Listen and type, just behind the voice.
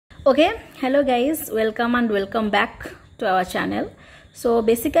Okay, hello guys, welcome and welcome back to our channel. So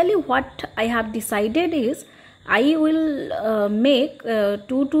basically what I have decided is I will make 2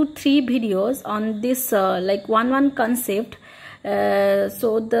 to 3 videos on this like one concept.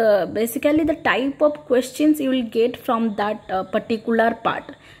 So basically the type of questions you will get from that particular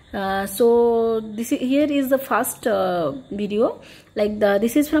part. So here is the first video, like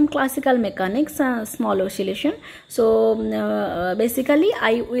this is from classical mechanics, small oscillation. So basically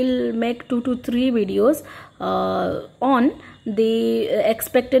I will make 2 to 3 videos on the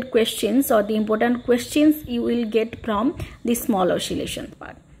expected questions or the important questions you will get from the small oscillation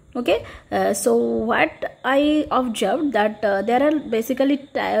part. Okay, so what I observed that there are basically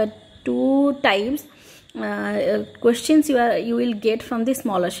two types questions you will get from the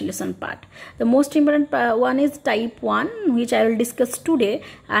small oscillation part. The most important one is type 1, which I will discuss today,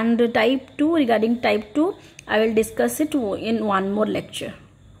 and type 2, regarding type 2 I will discuss it in one more lecture.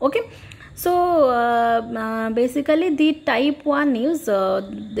 Okay, so basically the type 1 is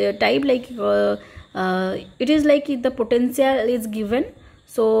the type like it is like the potential is given.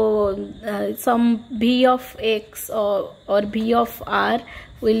 So some B of X or B of R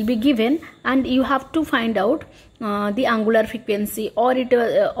will be given, and you have to find out the angular frequency or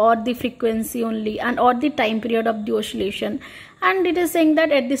the frequency only, and or the time period of the oscillation, and it is saying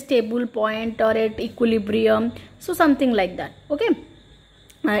that at the stable point or at equilibrium, so something like that. Okay,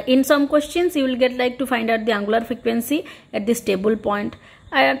 in some questions you will get like to find out the angular frequency at the stable point,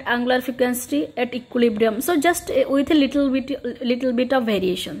 at angular frequency at equilibrium, so just with a little bit of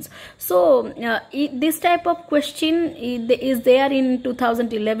variations. So this type of question is there in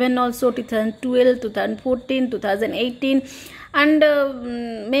 2011 also, 2012, 2014, 2018,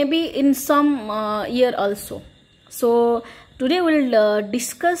 and maybe in some year also. So today we will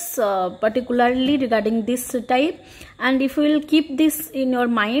discuss particularly regarding this type, and if you will keep this in your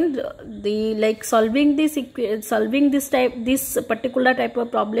mind, the like solving this particular type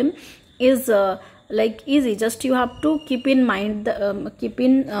of problem is like easy. Just you have to keep in mind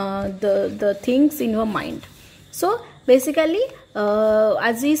the things in your mind. So basically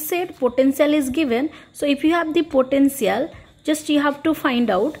as we said, potential is given. So if you have the potential, just you have to find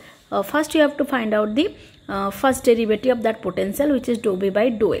out first you have to find out the first derivative of that potential, which is dou v by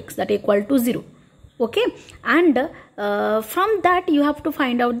dou x, that equal to 0. Okay, and from that you have to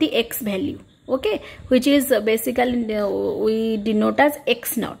find out the x value. Okay, which is basically we denote as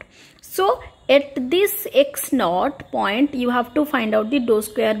x naught. So at this x naught point you have to find out the dou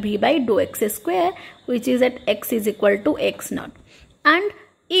square v by dou x square, which is at x is equal to x naught. And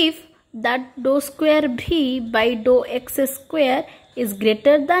if that dou square v by dou x square is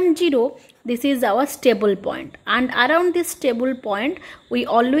greater than 0, this is our stable point, and around this stable point we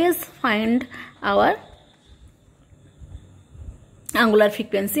always find our angular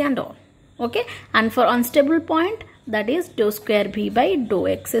frequency and all. Okay, and for unstable point, that is dou square v by dou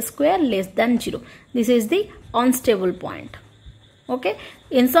x square less than 0. This is the unstable point. Okay,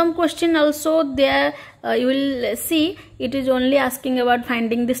 in some question also there you will see it is only asking about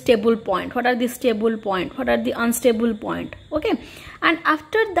finding the stable point. What are the stable point, what are the unstable point? Okay, and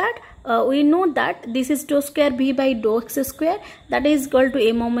after that we know that this is dou square v by dou x square, that is equal to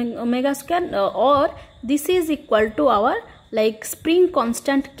m omega square, or this is equal to our like spring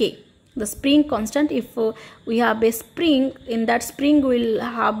constant k. The spring constant, if we have a spring, in that spring we will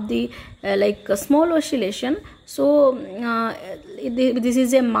have the like a small oscillation. So this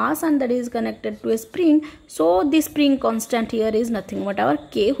is a mass and that is connected to a spring. So the spring constant here is nothing but our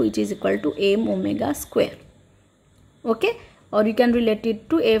k, which is equal to m omega square. Okay, or you can relate it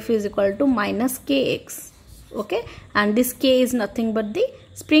to f is equal to minus kx. Okay, and this k is nothing but the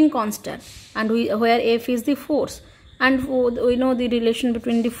spring constant, and where f is the force, and we know the relation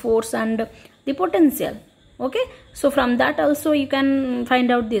between the force and the potential. Okay, so from that also you can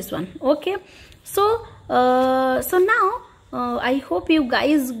find out this one. Okay, so so now I hope you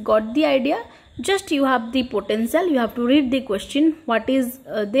guys got the idea. Just you have the potential, you have to read the question, what is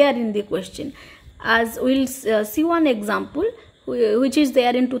there in the question. As we'll see one example which is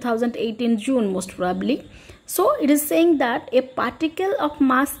there in 2018 June most probably. So it is saying that a particle of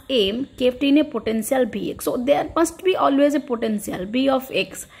mass m kept in a potential Vx. So there must be always a potential B of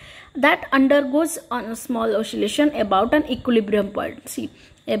x that undergoes on a small oscillation about an equilibrium point. See,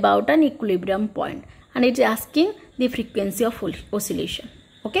 about an equilibrium point, and it is asking the frequency of oscillation.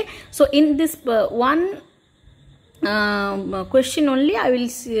 Okay, so in this one question only I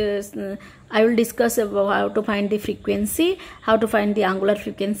will discuss about how to find the frequency, how to find the angular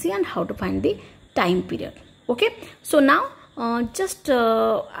frequency, and how to find the time period. Okay, so now just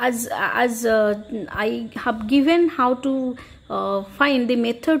as I have given how to find the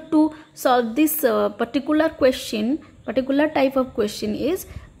method to solve this particular type of question is,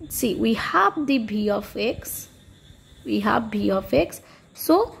 see, we have the v of x,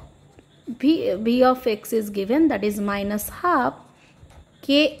 so v of x is given, that is minus half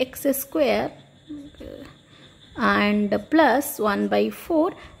kx square and plus 1 by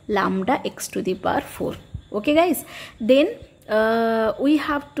 4 lambda x to the power 4. Okay guys, then we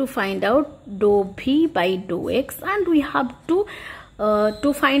have to find out dou v by dou x, and we have to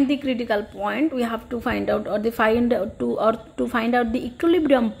find the critical point, we have to find out, or to find out the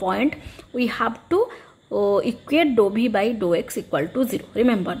equilibrium point, we have to equate dou v by dou x equal to 0.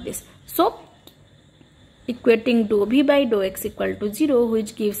 Remember this. So equating dou v by dou x equal to 0,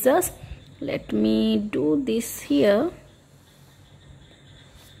 which gives us, let me do this here.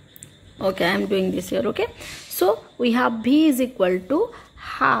 Okay, I am doing this here. Okay, so we have v is equal to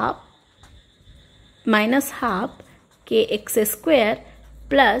minus half kx square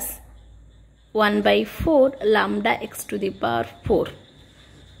plus 1 by 4 lambda x to the power 4.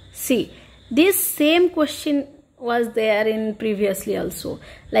 See, this same question was there in previously also.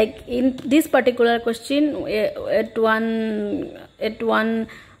 Like in this particular question, at one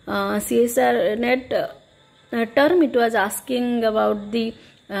CSR net term, it was asking about the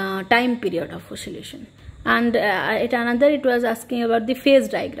time period of oscillation, and at another it was asking about the phase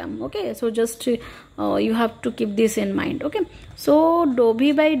diagram. Okay, so just you have to keep this in mind. Okay, so dou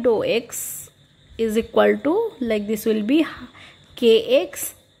v by dou x is equal to, like this will be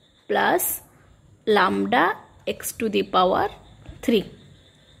kx plus lambda x to the power 3.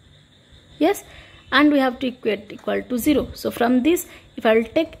 Yes, and we have to equate equal to 0. So from this, if I will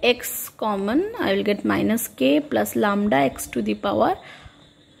take x common, I will get minus k plus lambda x to the power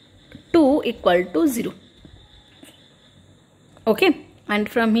 2 equal to 0. Okay, and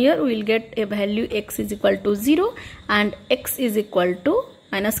from here we will get a value x is equal to 0 and x is equal to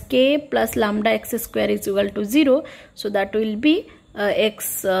minus k plus lambda x square is equal to 0. So that will be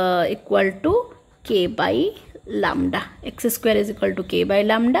x equal to k by lambda. X square is equal to k by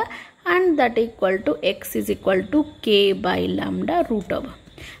lambda, and that equal to x is equal to k by lambda root over.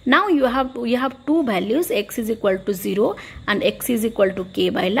 Now you have two values, x is equal to 0 and x is equal to k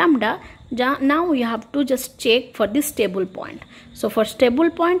by lambda. Now we have to just check for the stable point. So for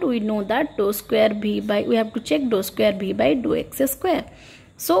stable point, we know that dou square v by, we have to check dou square v by dou x square.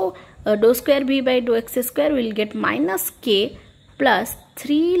 So dou square v by dou x square will get minus k plus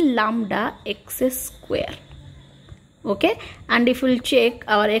 3 lambda x square. Okay, and if we'll check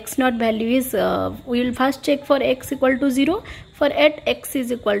our x naught value is, we will first check for x equal to 0. For at x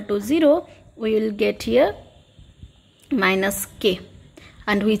is equal to 0, we will get here minus k,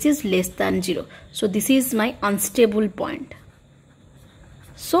 and which is less than 0. So this is my unstable point.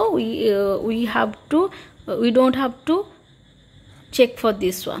 So we don't have to check for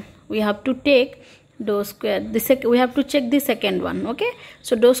this one. We have to take dou square, we have to check the second one. Okay,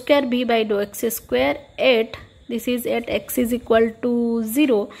 so dou square v by dou x square at, this is at x is equal to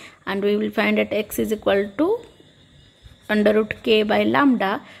 0, and we will find at x is equal to under root k by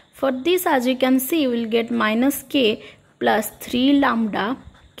lambda. For this, as you can see, we will get minus k plus 3 lambda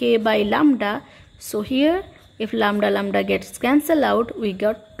k by lambda. So here, if lambda gets cancelled out, we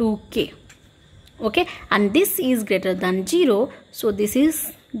got 2k. Okay, and this is greater than 0, so this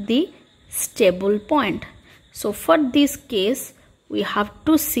is the stable point. So for this case, we have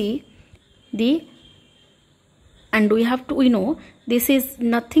to see the, and we know this is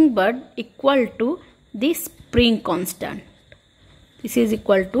nothing but equal to the spring constant. This is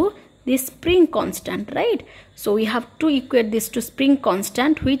equal to the spring constant, right? So we have to equate this to spring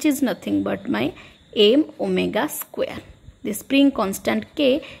constant, which is nothing but my m omega square. The spring constant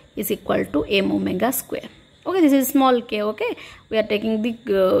k is equal to m omega square. Okay, this is small k. Okay, we are taking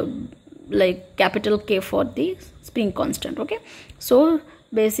the like capital K for the spring constant. Okay, so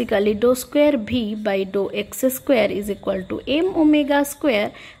basically dou square v by dou x square is equal to m omega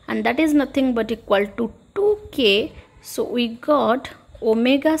square, and that is nothing but equal to 2k. So we got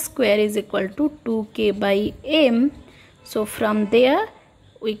omega square is equal to 2k by m. So from there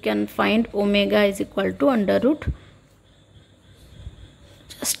we can find omega is equal to under root,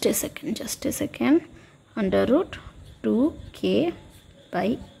 just a second, under root 2k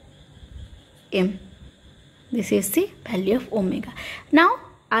by m. This is the value of omega. Now,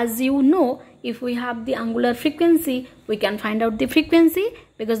 as you know, if we have the angular frequency, we can find out the frequency,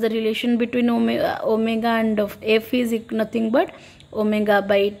 because the relation between omega and of f is nothing but omega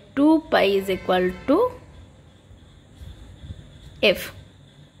by 2 pi is equal to f.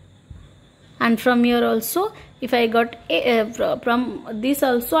 And from here also, if I got from this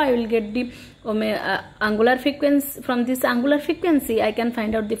also, I will get the angular frequency. From this angular frequency I can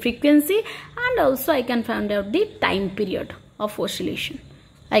find out the frequency, and also I can find out the time period of oscillation.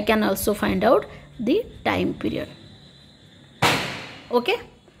 I can also find out the time period. Okay,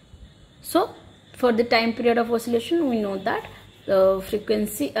 so for the time period of oscillation, we know that the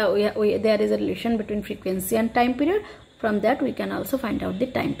frequency there is a relation between frequency and time period. From that we can also find out the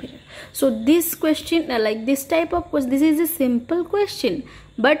time period. So this question, like this type of question, this is a simple question,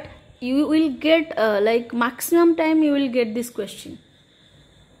 but you will get like maximum time you will get this question.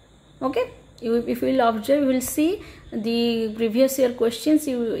 Okay, if you will observe, you will see the previous year questions.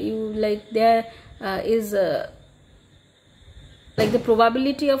 You like there is like the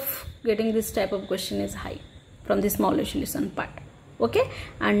probability of getting this type of question is high from the small oscillation part. Okay,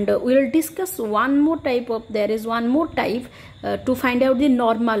 and we will discuss one more type of, there is one more type to find out the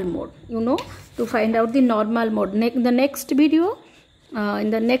normal mode, to find out the normal mode. In the next video,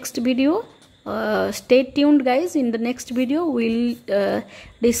 stay tuned guys. In the next video we'll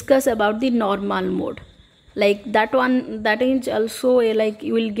discuss about the normal mode. Like that one, that is also like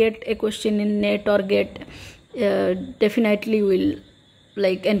you will get a question in net or get definitely will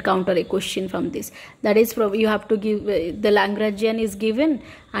like encounter a question from this. That is, you have to give the Lagrangian is given,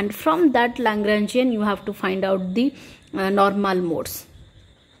 and from that Lagrangian you have to find out the normal modes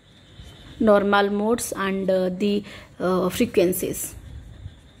and the frequencies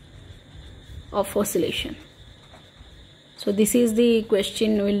of oscillation. So this is the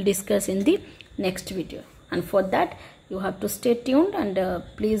question we will discuss in the next video, and for that you have to stay tuned, and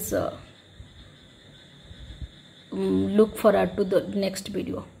please look forward to the next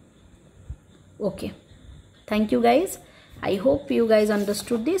video. Okay, thank you guys. I hope you guys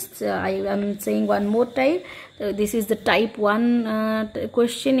understood this. I am saying one more time, this is the type 1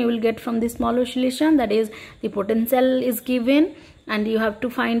 question you will get from the small oscillation. That is, the potential is given and you have to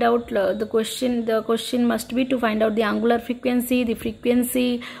find out the question must be to find out the angular frequency, the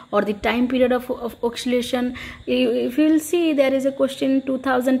frequency or the time period of oscillation. If you will see, there is a question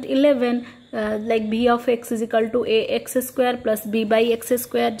 2011 like b of x is equal to ax square plus b by x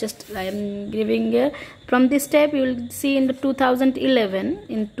square. Just I am giving here from this step. You will see in the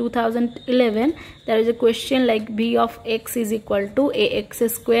 2011 there is a question like b of x is equal to ax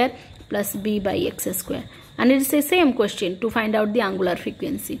square plus b by x square, and it is the same question to find out the angular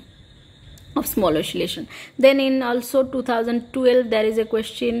frequency of small oscillation. Then in also 2012 there is a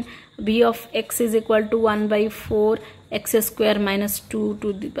question b of x is equal to 1 by 4 x square minus 2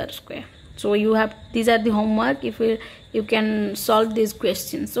 to the power square. So you have, these are the homework. If you can solve these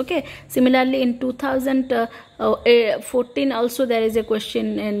questions. Okay, similarly in 2014 also there is a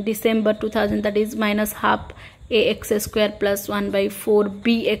question in December 2000, that is minus half ax square plus 1 by 4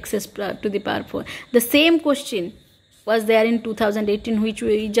 bx to the power 4. The same question was there in 2018, which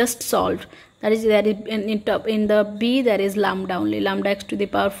we just solved. That is, there is in the b there is lambda only, lambda x to the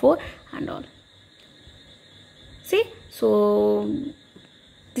power 4 and all. See, so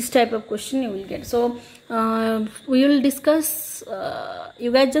this type of question you will get. So we will discuss,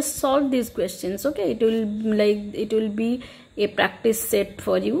 you guys just solve these questions. Okay, it will be a practice set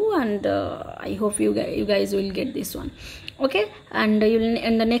for you, and I hope you guys will get this one. Okay, and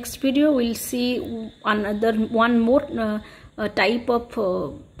in the next video we'll see one more type of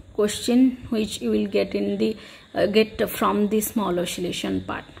question which you will get in the get from the small oscillation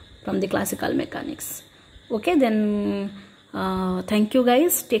part from the classical mechanics. Okay, then thank you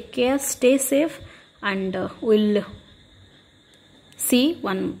guys, take care, stay safe, and we'll see each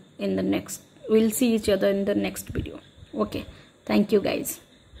other in the next video. Okay, thank you guys.